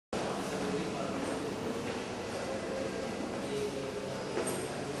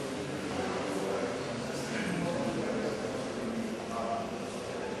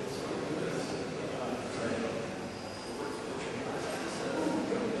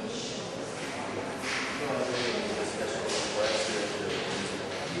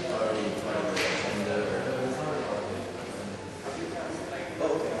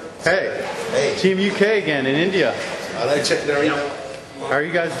Hey. Hey. Team UK again in India. Hello, checking our email. How are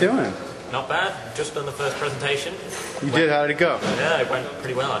you guys doing? Not bad. Just done the first presentation. You did? How did it go? Yeah, it went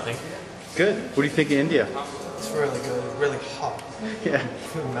pretty well, I think. Good. What do you think of India? It's really good. Really hot. Yeah.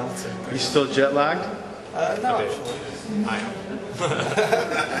 Melting. You still jet lagged? No, actually. I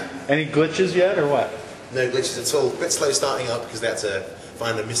am. Any glitches yet or what? No glitches at all. A bit slow starting up because they had to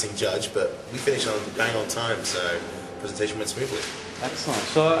find a missing judge, but we finished on bang on time, so presentation went smoothly. Excellent.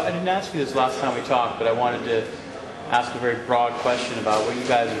 So I didn't ask you this last time we talked, but I wanted to ask a very broad question about what you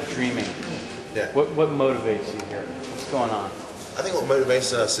guys are dreaming. Yeah. What motivates you here? What's going on? I think what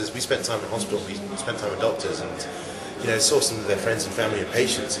motivates us is we spent time in hospital, we spent time with doctors, and saw some of their friends and family and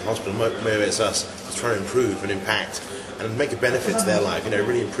patients in hospital. Motivates us to try to improve and impact and make a benefit to their life.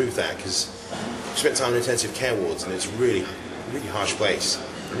 Really improve that, because we spent time in intensive care wards, and it's a really harsh place,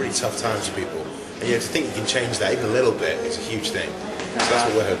 a really tough times for people. And to think you can change that even a little bit is a huge thing. So that's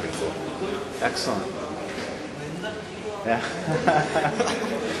what we're hoping for. Excellent. Yeah.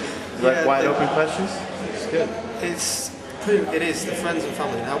 Like wide open questions? It's good. It is the friends and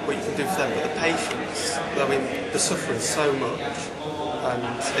family and help what you can do for them, but the patients, I mean, they're suffering so much, and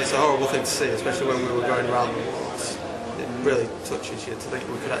it's a horrible thing to see, especially when we were going around the wards. It really touches you to think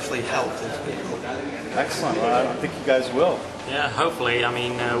we could actually help these people. Excellent. Well, I think you guys will. Yeah, hopefully. I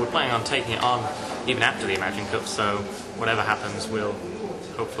mean, we're planning on taking it on even after the Imagine Cup, so whatever happens, we'll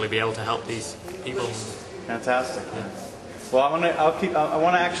hopefully be able to help these people. Fantastic. Yeah. Well, I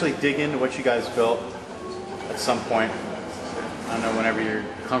want to actually dig into what you guys built at some point. I don't know, whenever you're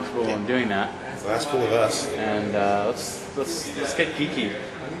comfortable in doing that. Well, that's cool of us. And let's get geeky.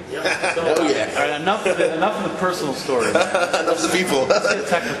 Oh yeah. All right, enough of the personal stories. Enough of the people. Let's get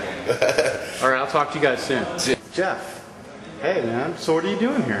technical. All right, I'll talk to you guys soon. Jeff. Hey man, so what are you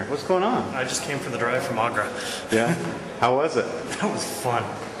doing here? What's going on? I just came for the drive from Agra. Yeah? How was it? That was fun.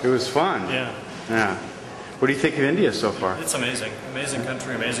 It was fun? Yeah. Yeah. What do you think of India so far? It's amazing. Amazing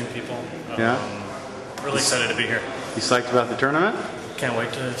country, amazing people. Yeah? Really excited to be here. You psyched about the tournament? Can't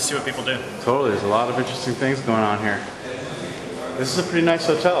wait to see what people do. Totally. There's a lot of interesting things going on here. This is a pretty nice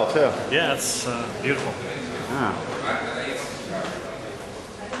hotel, too. Yeah, it's beautiful. Yeah.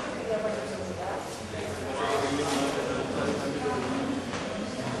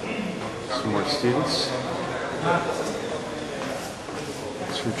 Some more students.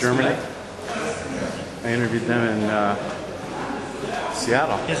 It's from Germany. I interviewed them in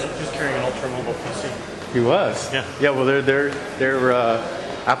Seattle. He was carrying an ultra mobile PC. He was? Yeah. Yeah, well, their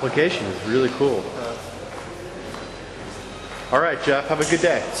application is really cool. All right, Jeff, have a good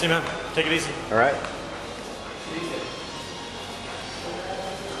day. See you, man. Take it easy. All right.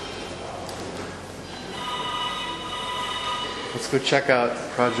 Let's go check out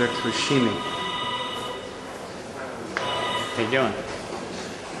Project Hoshimi. How you doing?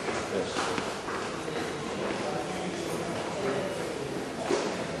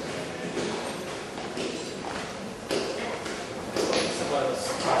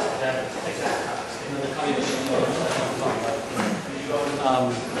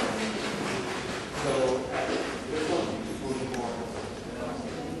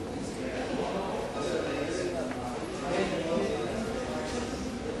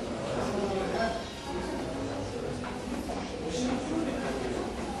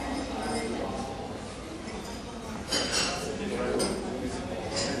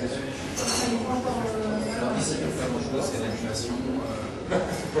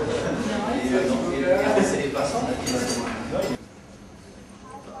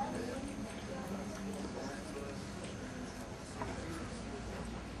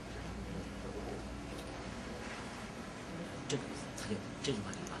这句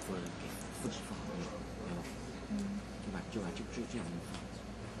话就把所有人给复制放好，然后就把这样放，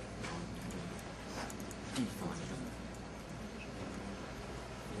然后你看这个地方这种。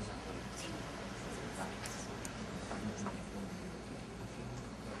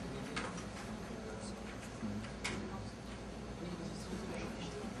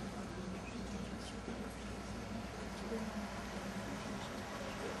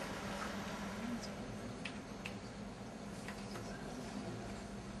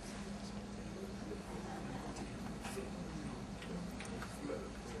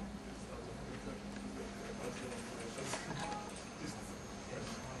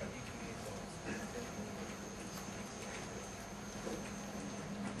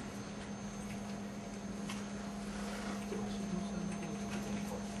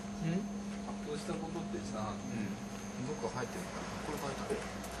したことってさ、どこ入ってるかこれ書いてある。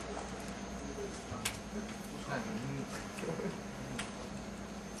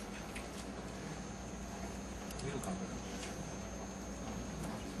見るかも。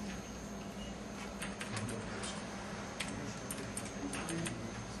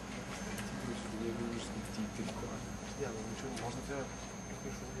офигенно. Ничего, можно сделать.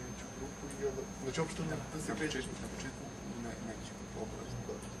 Пишу в группу ее. Ну чем что напиши образ.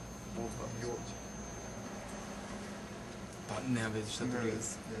 Вот. Ne aveți și atât.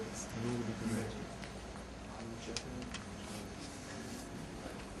 Nu lucrurile.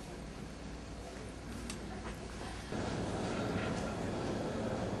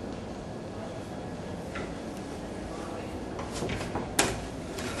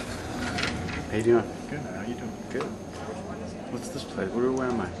 How you doing? Good. How you doing? Good. What's this place? Where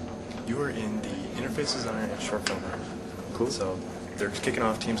am I? You are in the interface design and short film room. Cool. So they're kicking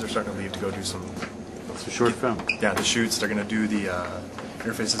off. Teams are starting to leave to go do some. It's a short film. Yeah, the shoots. They're going to do the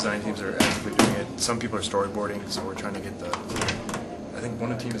interface design. Teams are actively doing it. Some people are storyboarding, so we're trying to get the. I think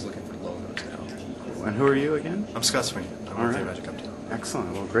one of the team is looking for logos now. And who are you again? I'm Scott Sweeney. I'm All with right. the Magic Cup team.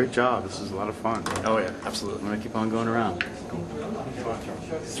 Excellent. Well, great job. This is a lot of fun. Oh yeah, I'm absolutely. going to keep on going around.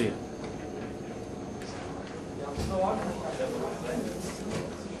 See you.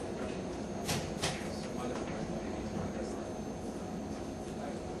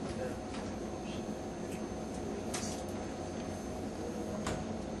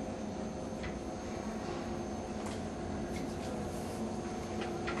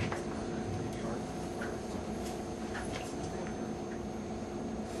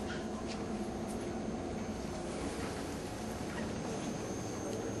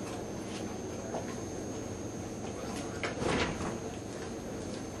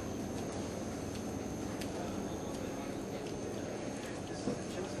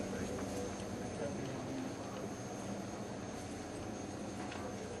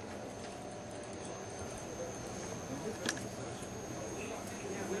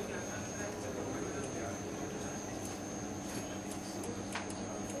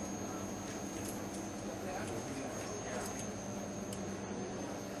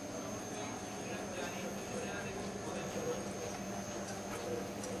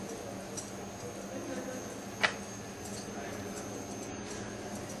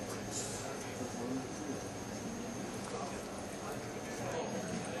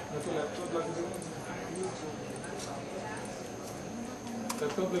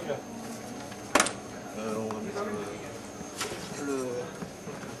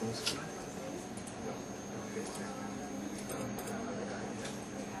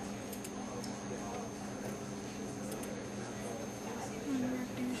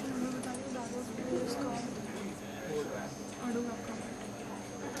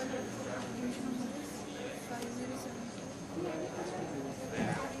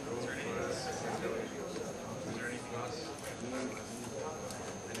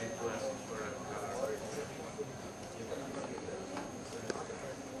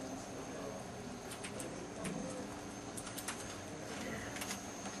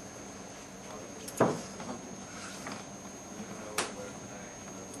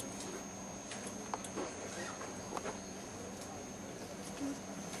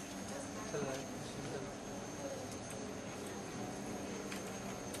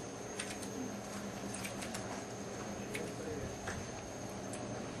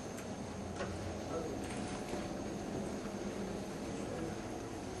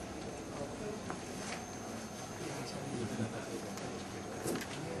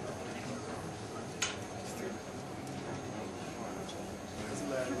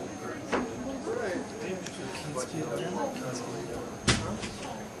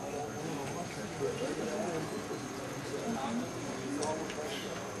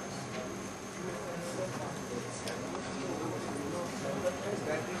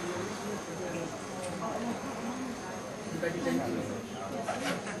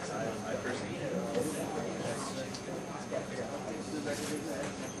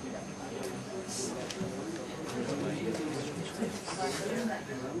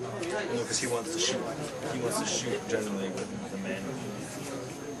 Because he wants to shoot. He wants to shoot generally with the manual.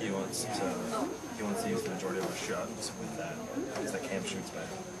 He wants to use the majority of our shots with that. Because that cam shoots better.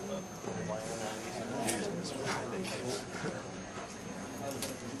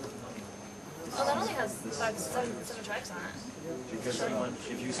 Oh, that only has seven tracks on it. Because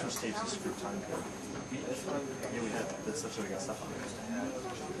if you switch tapes to script time code, yeah, we had this stuff, so we got stuff on there.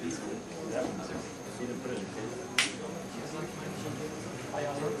 That one was there. You didn't put it in code.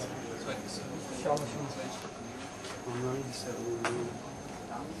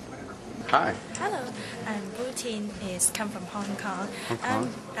 Hi. Hello, routine is is come from Hong Kong.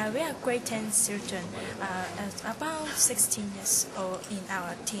 And we are grade 10 student, about 16 years old in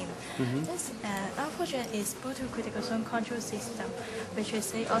our team. This, our project is Bluetooth critical zone control system, which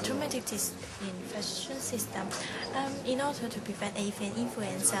is an automatic disinfection system in order to prevent avian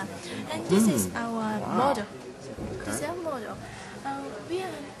influenza. And this is our model. This is our model. We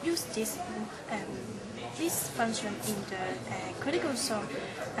use this function in the critical zone.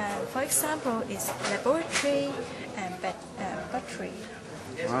 For example, is laboratory and battery.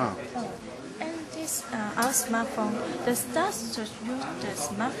 Wow. And this our smartphone. The staff should use the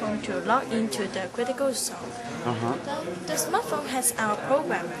smartphone to log into the critical zone. The smartphone has our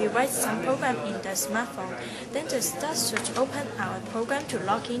program. We write some program in the smartphone. Then the staff should open our program to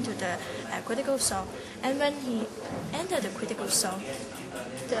log into the critical zone. And when he enters the critical zone,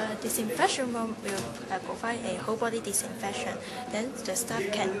 the disinfection room will provide a whole body disinfection. Then the staff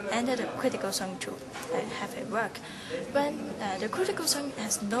can enter the critical zone to have it work. When the critical zone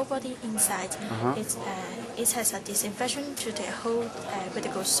has nobody inside, it has a disinfection to the whole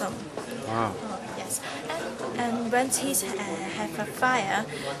critical zone. Wow. Yes. And when he have a fire,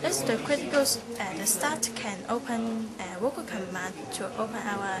 that's the critical. The staff can open vocal command to open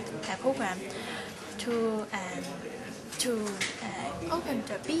our program to open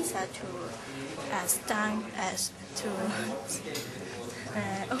the visa to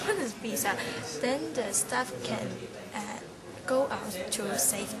open the visa. Then the staff can go out to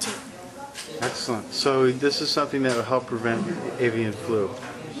safety. Excellent. So this is something that will help prevent avian flu,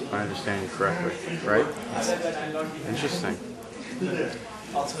 if I understand you correctly, right? Interesting.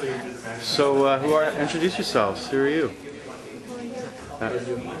 So introduce yourselves. Who are you?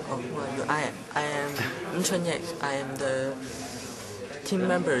 I am Chun Ye. I am the team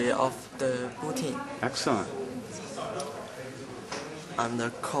member of the Blue team. Excellent. I'm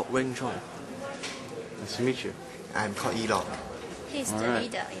the called Wing Chong. Nice to meet you. I'm called Elon. He's the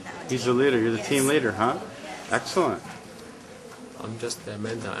leader in our team. He's the leader. You're the team leader, huh? Excellent. I'm just the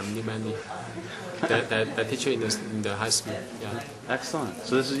mentor. I'm the Mandy, the teacher in the high school. Yeah. Excellent.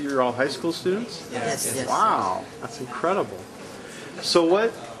 So you're all high school students? Yes. Yes. Wow, that's incredible. So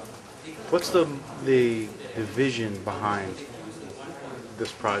what's the vision behind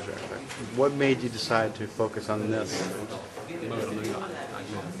this project? Like, what made you decide to focus on this?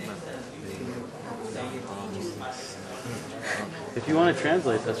 If you want to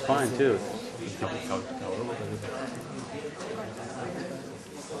translate, that's fine too.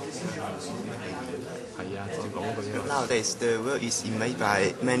 Nowadays, the world is invaded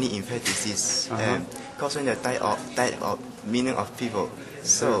by many infectious diseases, causing the death of millions of people.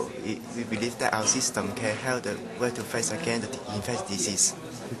 So we believe that our system can help the world to face against the infectious disease.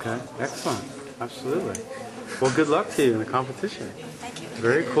 Okay, excellent, absolutely. Well, good luck to you in the competition. Thank you.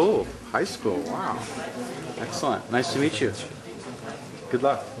 Very cool. High school. Wow. Excellent. Nice to meet you. Good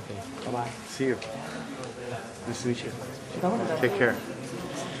luck. Okay. Bye-bye. See you. Nice to meet you. Take care.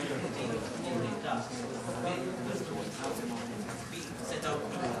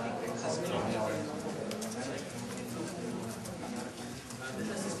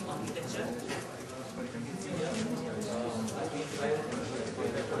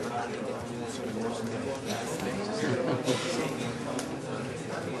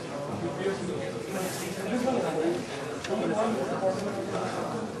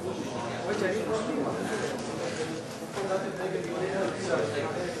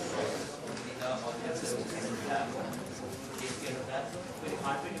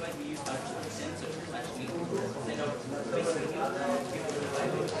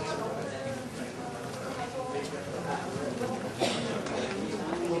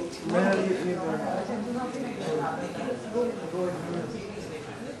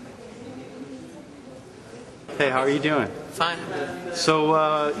 Hey, how are you doing? Fine.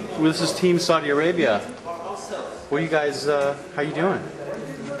 So, this is Team Saudi Arabia. What are you guys, how you doing?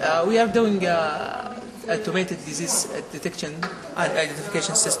 We are doing automated disease detection and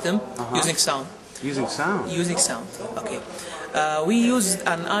identification system using sound. Using sound? Using sound, okay. We used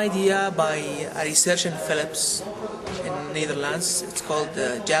an idea by a researcher in Philips in Netherlands. It's called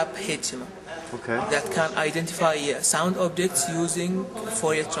JAP HETSIMA. Okay. That can identify sound objects using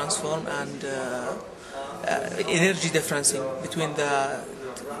Fourier transform and energy differencing between the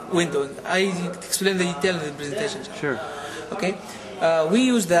window. I explain the detail in the presentation. Sure. Okay. We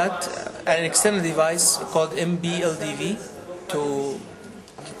use that an external device called MBLDV to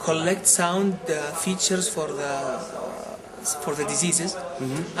collect sound features for the diseases,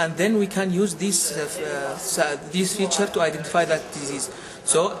 and then we can use this feature to identify that disease.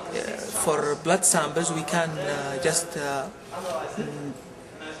 So for blood samples, we can just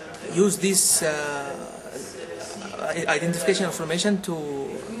use this identification information to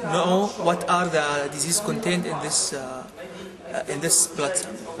know what are the disease contained in this blood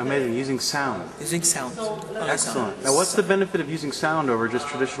sample. Amazing. Using sound. Using sound. Excellent. Now, what's the benefit of using sound over just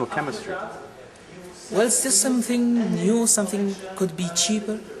traditional chemistry? Well, it's just something new, something could be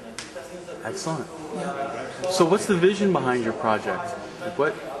cheaper. Excellent. So what's the vision behind your project?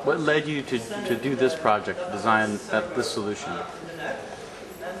 What led you to do this project, design this solution?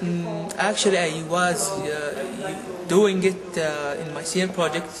 Actually, I was doing it in my senior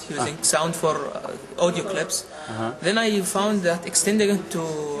project using sound for audio clips. Then I found that extending it to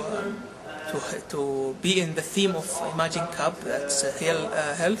be in the theme of Imagine Cup, that's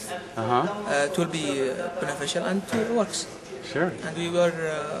health, it will be beneficial and it works. Sure. And we were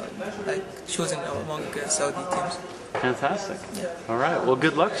chosen among Saudi teams. Fantastic. All right. Well,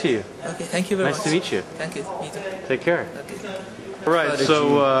 good luck to you. Okay, thank you very much. Nice to meet you. Thank you. Me too. Take care. Okay. All right.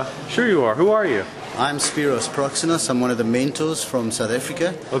 So, sure you are. Who are you? I'm Spiros Proxinos. I'm one of the mentors from South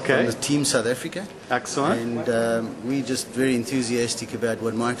Africa. Okay. From the team South Africa. Excellent. And we're just very enthusiastic about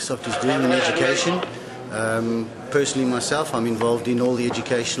what Microsoft is doing in education. Personally myself, I'm involved in all the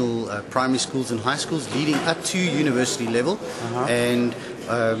educational primary schools and high schools leading up to university level, and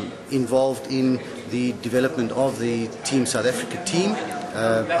involved in the development of the Team South Africa team.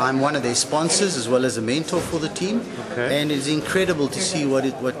 I'm one of their sponsors as well as a mentor for the team, and it's incredible to see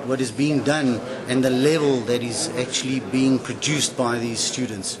what is being done and the level that is actually being produced by these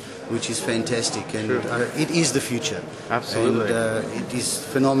students, which is fantastic, and it is the future. Absolutely. And it is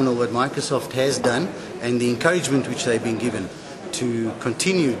phenomenal what Microsoft has done and the encouragement which they've been given to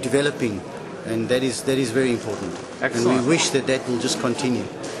continue developing, and that is very important. Excellent. And we wish that will just continue.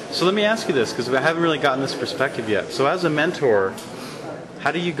 So let me ask you this, because I haven't really gotten this perspective yet. So as a mentor,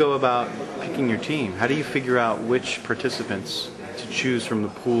 how do you go about picking your team? How do you figure out which participants to choose from the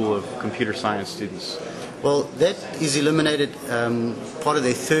pool of computer science students? Well, that is eliminated part of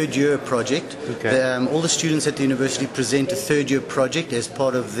their third-year project. All the students at the university present a third-year project as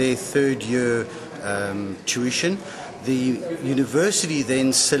part of their third-year tuition. The university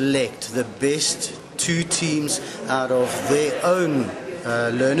then select the best two teams out of their own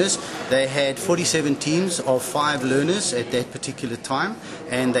learners. They had 47 teams of 5 learners at that particular time,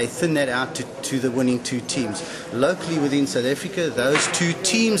 and they thin that out to the winning 2 teams. Locally within South Africa, those 2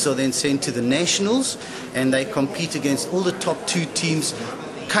 teams are then sent to the nationals, and they compete against all the top 2 teams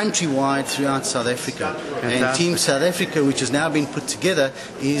countrywide throughout South Africa. Fantastic. And Team South Africa, which has now been put together,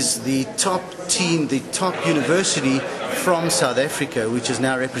 is the top team, the top university from South Africa, which is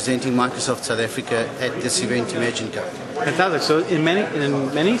now representing Microsoft South Africa at this event, Imagine Cup. Fantastic. So in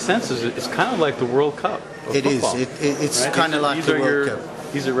many senses, it's kind of like the World Cup. It is. It's right? kind of like the World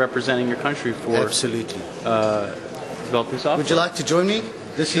Cup. These are representing your country for absolutely developing software. Would you like to join me?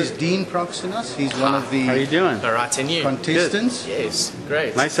 This is Dean Proxinos. He's one of the How are you doing? contestants. Good. Yes,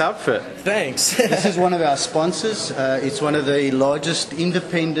 great. Nice outfit. Thanks. This is one of our sponsors. It's one of the largest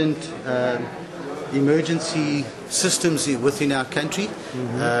independent emergency systems within our country,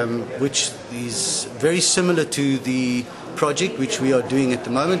 which is very similar to the project which we are doing at the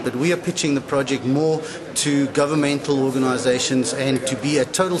moment, but we are pitching the project more to governmental organizations and to be a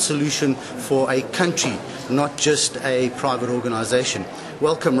total solution for a country, not just a private organization.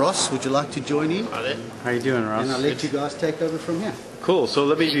 Welcome, Ross. Would you like to join in? How are you doing, Ross? And I'll let you guys take over from here. Cool. So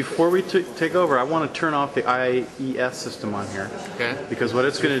let me, before we take over, I want to turn off the IES system on here. Okay. Because what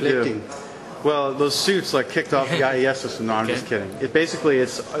it's going to do, well, those suits like kicked off the IES system. No, I'm just kidding. It basically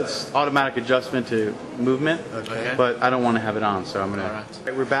it's automatic adjustment to movement, but I don't want to have it on, so I'm going to.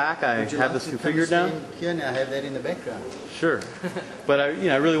 Right, we're back. I have this configured now. Here now, I have that in the background. Sure. But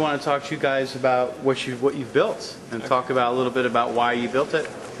I really want to talk to you guys about what you've built and talk about a little bit about why you built it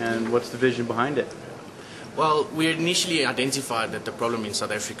and what's the vision behind it. Well, we initially identified that the problem in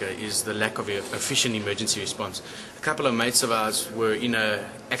South Africa is the lack of efficient emergency response. A couple of mates of ours were in an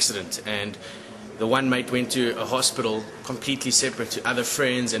accident, and the one mate went to a hospital completely separate to other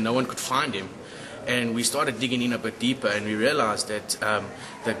friends, and no one could find him. And we started digging in a bit deeper, and we realized that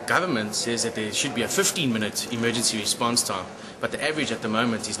the government says that there should be a 15-minute emergency response time, but the average at the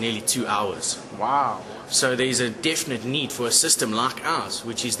moment is nearly 2 hours. Wow. So there is a definite need for a system like ours,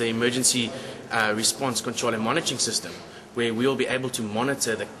 which is the emergency response control and monitoring system, where we'll be able to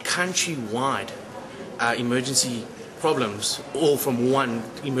monitor the countrywide emergency problems all from one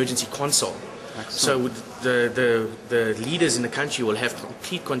emergency console. Excellent. So the leaders in the country will have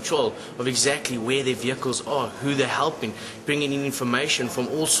complete control of exactly where their vehicles are, who they're helping, bringing in information from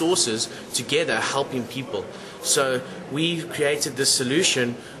all sources together, helping people. So we created this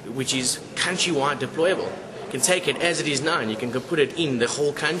solution which is countrywide deployable. can take it as it is now and you can go put it in the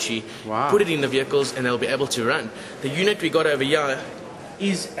whole country, Wow. put it in the vehicles, and they'll be able to run. The unit we got over here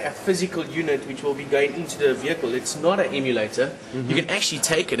is a physical unit which will be going into the vehicle. It's not an emulator. You can actually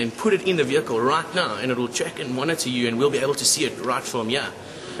take it and put it in the vehicle right now, and it will track and monitor you, and we'll be able to see it right from here.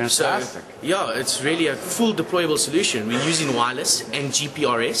 Fantastic. So, yeah, it's really a full deployable solution. We're using wireless and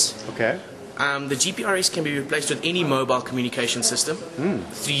GPRS. Okay. The GPRS can be replaced with any mobile communication system,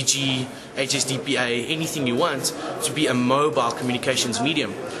 3G, HSDPA, anything you want to be a mobile communications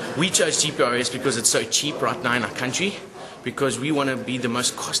medium. We chose GPRS because it's so cheap right now in our country, because we want to be the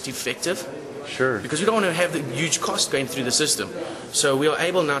most cost effective. Sure. Because we don't want to have the huge cost going through the system. So we are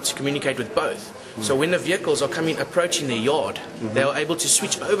able now to communicate with both. So when the vehicles are approaching their yard, they are able to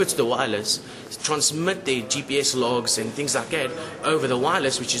switch over to the wireless, transmit their GPS logs and things like that over the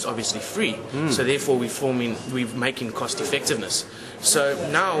wireless, which is obviously free. So therefore we're making cost effectiveness. So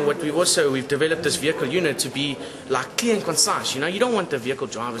now we've developed this vehicle unit to be like clear and concise. You know, you don't want the vehicle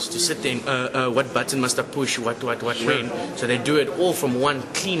drivers to sit there and what button must I push, what when. So they do it all from one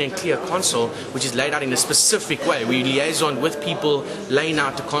clean and clear console, which is laid out in a specific way. We liaison with people laying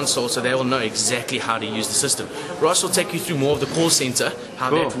out the console so they will know exactly how to use the system. Ross will take you through more of the call center, how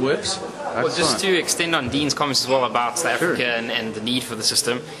that works. Well, just to extend on Dean's comments as well about South Africa and the need for the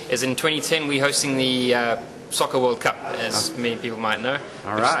system, is in 2010 we're hosting the Soccer World Cup, as many people might know.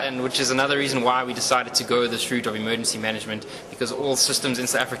 Which is another reason why we decided to go this route of emergency management, because all systems in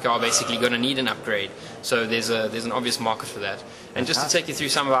South Africa are basically going to need an upgrade. So there's an obvious market for that. And just to take you through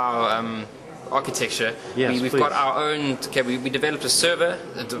some of our architecture, we've got our own, we developed a server,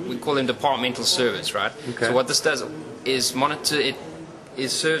 we call them departmental servers, right? So what this does is monitor, it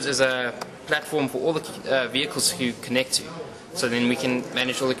serves as a platform for all the vehicles you connect to. So then we can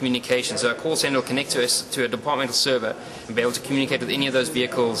manage all the communication. So a call center will connect to us to a departmental server and be able to communicate with any of those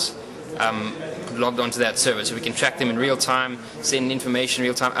vehicles logged onto that server. So we can track them in real time, send information in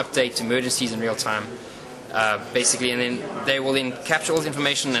real time, update emergencies in real time, basically, and then they will then capture all the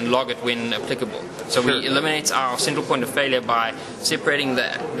information and log it when applicable. So we eliminate our central point of failure by separating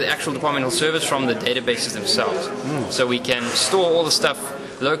the actual departmental servers from the databases themselves. So we can store all the stuff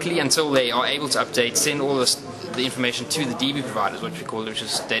locally until they are able to update, send all the information to the DB providers, which we call, which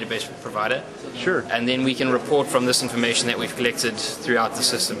is database provider. Sure. And then we can report from this information that we've collected throughout the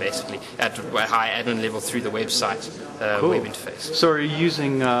system, basically, at a high admin level through the website, web interface. So are you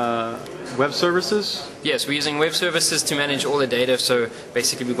using web services? Yes, we're using web services to manage all the data. So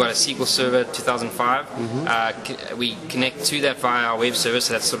basically we've got a SQL Server 2005. We connect to that via our web service,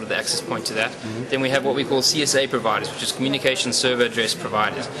 so that's sort of the access point to that. Then we have what we call CSA providers, which is communication server address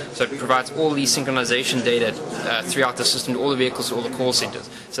providers. So it provides all the synchronization data throughout the system to all the vehicles, to all the call centers.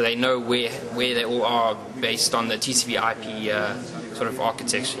 So they know where they all are based on the TCP IP sort of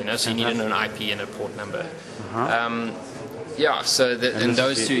architecture, you know, so you need to know an IP and a port number. Yeah, so and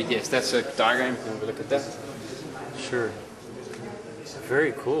those two, yes, that's a diagram. Can we look at that? Sure.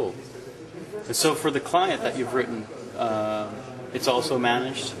 Very cool. And so for the client that you've written, it's also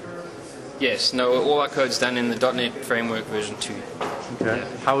managed? Yes, no, all our code's done in the .NET Framework version 2. Okay. Yeah.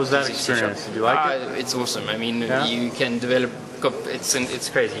 How was that experience? Did you like it? It's awesome. I mean, you can develop, it's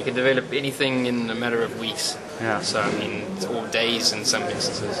crazy. You can develop anything in a matter of weeks. Yeah. So, I mean, it's all days in some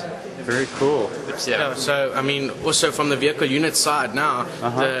instances. Very cool. Yeah, so, I mean, also from the vehicle unit side now,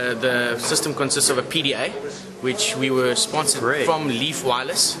 the system consists of a PDA, which we were sponsored from Leaf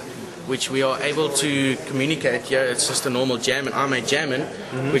Wireless, which we are able to communicate here. It's just a normal jam, and I'm a jammin,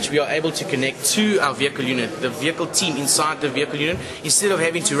 which we are able to connect to our vehicle unit. The vehicle team inside the vehicle unit, instead of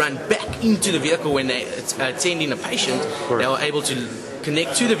having to run back into the vehicle when they attending a patient, they are able to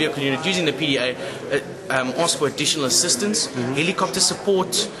connect to the vehicle unit using the PDA, ask for additional assistance, helicopter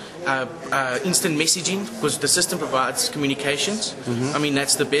support, instant messaging, because the system provides communications. I mean,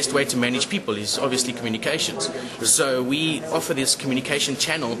 that's the best way to manage people, is obviously communications. So we offer this communication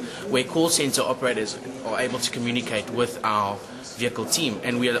channel where call center operators are able to communicate with our vehicle team,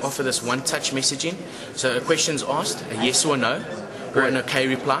 and we offer this one-touch messaging. So a question's asked, a yes or no, or an okay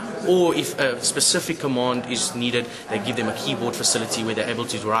reply, or if a specific command is needed, they give them a keyboard facility where they're able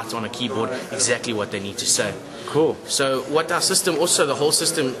to write on a keyboard exactly what they need to say. Cool. So what our system, also the whole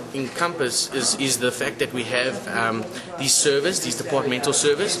system encompasses is the fact that we have these servers, these departmental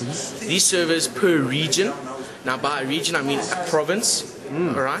servers. These servers per region. Now by region I mean a province,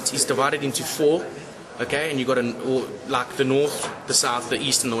 alright, is divided into 4. Okay, and you got like the north, the south, the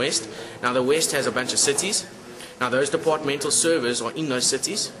east and the west. Now the west has a bunch of cities. Now those departmental servers are in those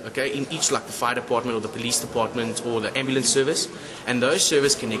cities, okay, in each, like the fire department or the police department or the ambulance service, and those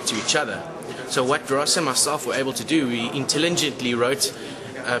servers connect to each other. So what Ross and myself were able to do, we intelligently wrote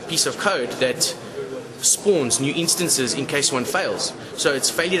a piece of code that spawns new instances in case one fails. So it's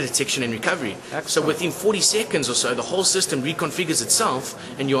failure detection and recovery. So within 40 seconds or so, the whole system reconfigures itself,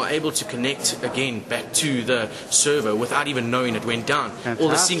 and you are able to connect again back to the server without even knowing it went down. All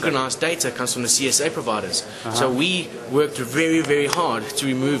the synchronized data comes from the CSA providers. So we worked very, very hard to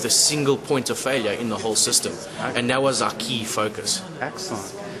remove the single point of failure in the whole system, and that was our key focus.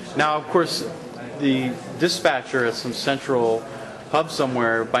 Excellent. Now, of course, the dispatcher at some central hub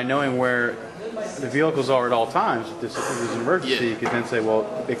somewhere, by knowing where the vehicles are at all times, if there's an emergency, you could then say,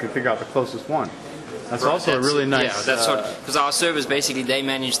 well, they can figure out the closest one. That's also a really nice... Yeah, that's because our servers basically, they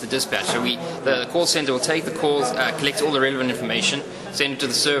manage the dispatch. So the call center will take the calls, collect all the relevant information, send it to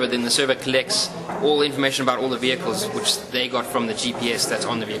the server, then the server collects all the information about all the vehicles, which they got from the GPS that's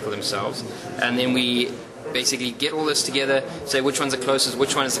on the vehicle themselves. And then we basically get all this together, say which one's the closest,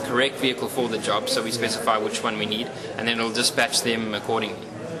 which one is the correct vehicle for the job, so we specify which one we need, and then it'll dispatch them accordingly.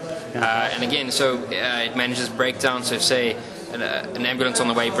 And again, so it manages breakdown, so say an ambulance on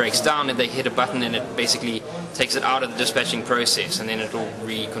the way breaks down, and they hit a button and it basically takes it out of the dispatching process, and then it will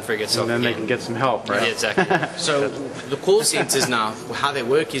reconfigure itself. And then they can get some help, right? Yeah, exactly. So the call centers now, how they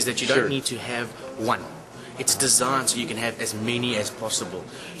work is that you don't need to have one. It's designed so you can have as many as possible.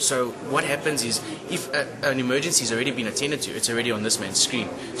 So what happens is, if an emergency has already been attended to, it's already on this man's screen.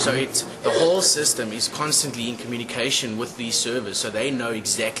 So the whole system is constantly in communication with these servers, so they know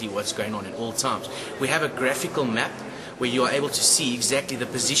exactly what's going on at all times. We have a graphical map where you are able to see exactly the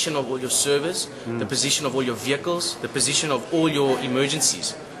position of all your servers, the position of all your vehicles, the position of all your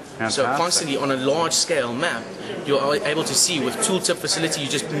emergencies. So constantly on a large scale map, you're able to see with tooltip facility, you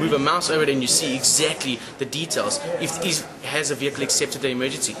just move a mouse over it and you see exactly the details. Has a vehicle accepted the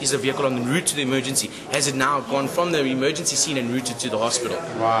emergency? Is the vehicle on the route to the emergency? Has it now gone from the emergency scene and routed to the hospital?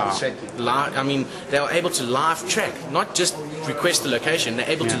 Wow. So, I mean, they are able to live track, not just request the location, they're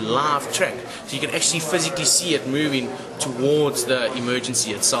able to live track. So you can actually physically see it moving towards the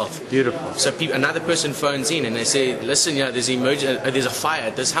emergency itself. Beautiful. So another person phones in and they say, listen, there's a fire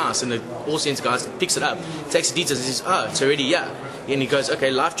at this house, and the call center guy picks it up, takes the details and says, oh, it's already here. And he goes,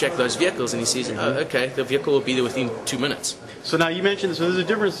 okay, live track those vehicles, and he says, oh, okay, the vehicle will be there within 2 minutes. So now you mentioned, so there's a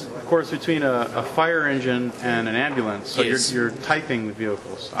difference, of course, between a fire engine and an ambulance. So you're typing the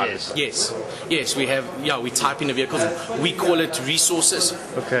vehicles, obviously. Yes, we have, we type in the vehicles. We call it resources.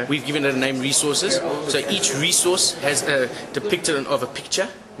 Okay. We've given it a name, resources. So each resource has a depiction of a picture.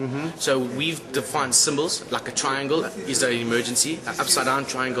 So we've defined symbols, like a triangle is an emergency, an upside down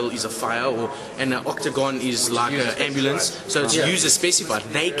triangle is a fire, and an octagon is like an ambulance. So it's user specified.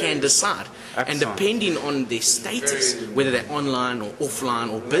 They can decide. And depending on their status, whether they're online or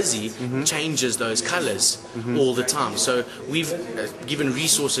offline or busy, changes those colors all the time. So we've given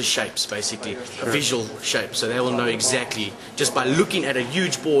resources shapes, basically, a visual shape, so they will know exactly, just by looking at a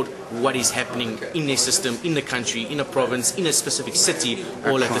huge board, what is happening in their system, in the country, in a province, in a specific city,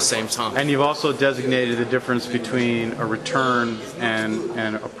 all at the same time. And you've also designated the difference between a return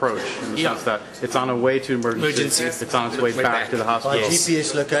and approach, in the sense that it's on a way to emergency, it's on its way back to the hospital. By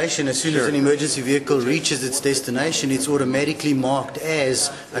GPS location, as soon as an emergency vehicle reaches its destination, it's automatically marked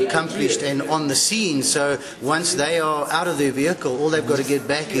as accomplished and on the scene. So once they are out of their vehicle, all they've got to get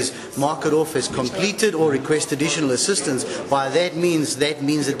back is mark it off as completed or request additional assistance. By that means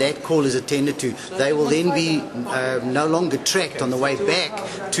that call is attended to. They will then be no longer tracked on the way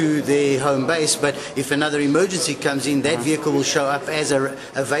back to their home base, but if another emergency comes in, that vehicle will show up as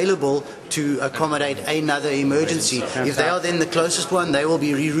available to accommodate another emergency. If they are then the closest one, they will be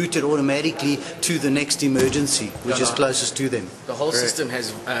rerouted automatically to the next emergency, which is closest to them. The whole system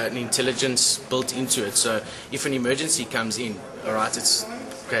has an intelligence built into it. So if an emergency comes in, all right,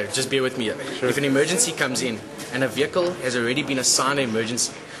 okay, just bear with me here. If an emergency comes in and a vehicle has already been assigned an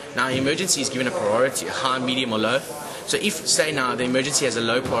emergency, now the emergency is given a priority, a high, medium or low. So if, say now, the emergency has a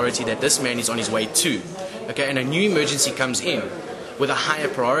low priority that this man is on his way to, okay, and a new emergency comes in with a higher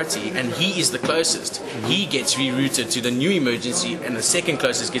priority and he is the closest, he gets rerouted to the new emergency and the second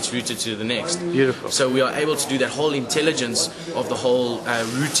closest gets routed to the next. Beautiful. So we are able to do that whole intelligence of the whole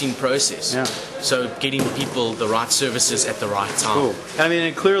routing process. Yeah. So getting people the right services at the right time. Cool. I mean,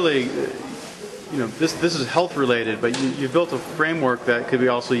 and clearly, this is health related, but you built a framework that could be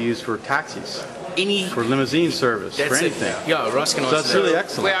also used for taxis. For limousine service, for anything. Ross can answer that's really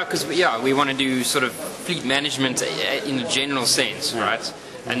excellent. Well, because we want to do sort of fleet management in a general sense, right?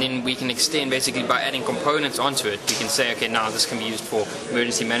 And then we can extend basically by adding components onto it. We can say, okay, now this can be used for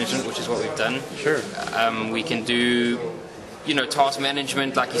emergency management, which is what we've done. Sure. We can do, task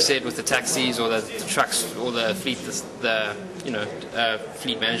management, like you said, with the taxis or the trucks or the fleet,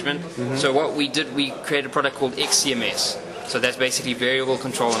 fleet management. So what we did, we created a product called XCMS. So that's basically variable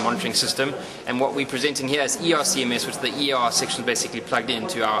control and monitoring system. And what we're presenting here is ERCMS, which the ER section is basically plugged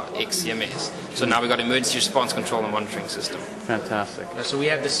into our XCMS. So now we've got emergency response control and monitoring system. Fantastic. So we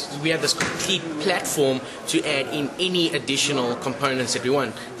have this complete platform to add in any additional components that we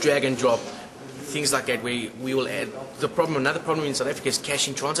want, drag and drop, things like that. We will add another problem in South Africa is cash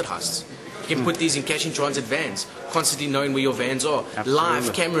in transit hosts. You can put these in cash in transit vans, constantly knowing where your vans are. Absolutely.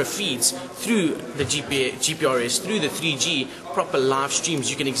 Live camera feeds through the GPRS, through the 3G, proper live streams.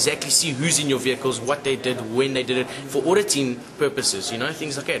 You can exactly see who's in your vehicles, what they did, when they did it, for auditing purposes, you know,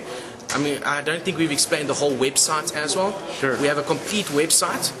 things like that. I mean, I don't think we've explained the whole website as well. Sure. We have a complete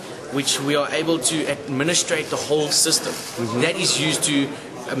website which we are able to administrate the whole system. That is used to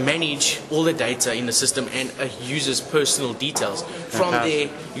manage all the data in the system and a user's personal details. From there,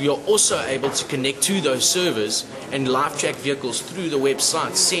 you're also able to connect to those servers and live track vehicles through the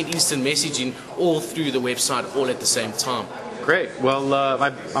website, send instant messaging all through the website all at the same time. Great. Well,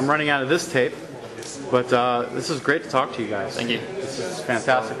 I'm running out of this tape, but this is great to talk to you guys. Thank you. This is a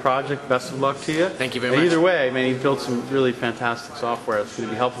fantastic project. Best of luck to you. Thank you very much. Either way, I mean, you've built some really fantastic software. It's going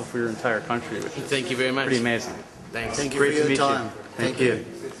to be helpful for your entire country. Thank you very much. Pretty amazing. Thanks. Thank you Great for your to meet time. you. Thank you.